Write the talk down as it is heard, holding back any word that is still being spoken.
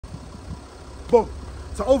But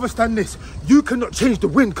to understand this, you cannot change the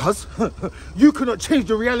wind, cuz. You cannot change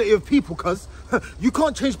the reality of people, cuz. You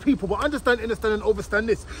can't change people, but understand and understand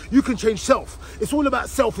this. You can change self. It's all about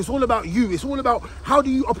self. It's all about you. It's all about how do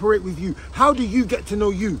you operate with you? How do you get to know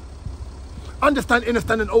you? Understand and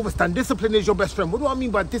understand. Discipline is your best friend. What do I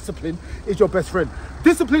mean by discipline is your best friend?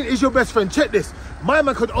 Discipline is your best friend. Check this. My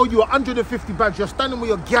man could owe you 150 bags. You're standing with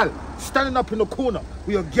your gal, standing up in the corner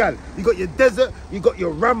with your gal. You got your desert, you got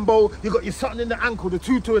your Rambo, you got your something in the ankle, the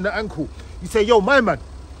tutu in the ankle. You say, yo, my man,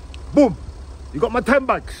 boom, you got my 10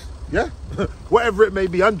 bags, yeah? Whatever it may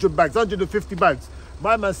be, 100 bags, 150 bags.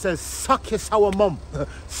 My man says, suck your sour mum.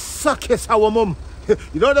 Suck your sour mum.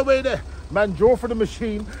 You know the way there? Man, draw for the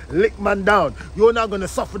machine, lick man down. You're now going to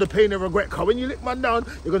suffer the pain and regret. Cause when you lick man down,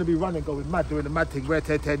 you're going to be running, going mad, doing the mad thing. Rare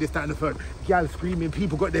tear, tear, this, that, and the third. Gal screaming,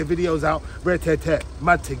 people got their videos out. Rare tear, tear,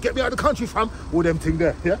 mad thing. Get me out of the country, fam. All them thing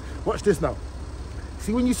there, yeah? Watch this now.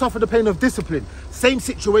 See, when you suffer the pain of discipline, same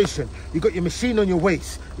situation. You got your machine on your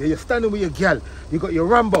waist. Yeah, you're standing with your gal. You got your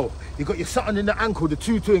Rambo. You got your something in the ankle, the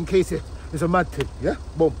tutu in case it's a mad thing, yeah?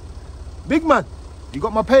 Boom. Big man, you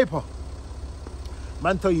got my paper.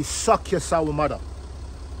 Man tell you, suck your sour mother.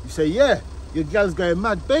 You say, yeah, your gal's going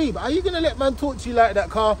mad. Babe, are you going to let man talk to you like that,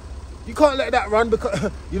 car? You can't let that run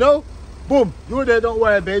because, you know, boom, you're there, don't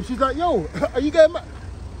worry, babe. She's like, yo, are you getting mad?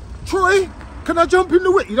 Troy, can I jump in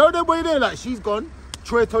the whip? You know that way there, like, she's gone.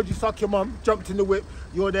 Troy told you, suck your mum, jumped in the whip,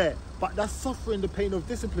 you're there. But that's suffering the pain of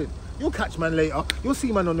discipline. You'll catch man later. You'll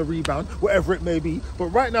see man on the rebound, whatever it may be. But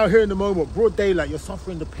right now, here in the moment, broad daylight, you're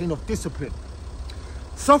suffering the pain of discipline.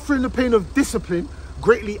 Suffering the pain of discipline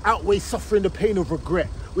greatly outweighs suffering the pain of regret.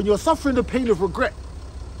 When you're suffering the pain of regret,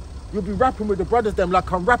 you'll be rapping with the brothers them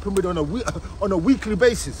like I'm rapping with on a weekly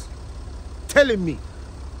basis. Telling me,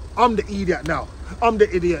 I'm the idiot now. I'm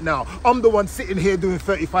the idiot now. I'm the one sitting here doing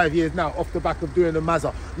 35 years now off the back of doing the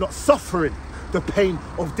mazza, not suffering the pain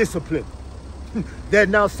of discipline. They're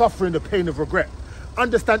now suffering the pain of regret.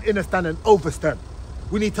 Understand, understand, and overstand.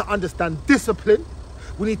 We need to understand discipline.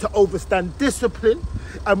 We need to understand discipline,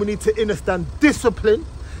 and we need to understand discipline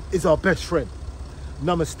is our best friend.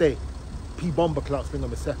 Namaste. P. Bomber Clark, thing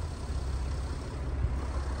I'm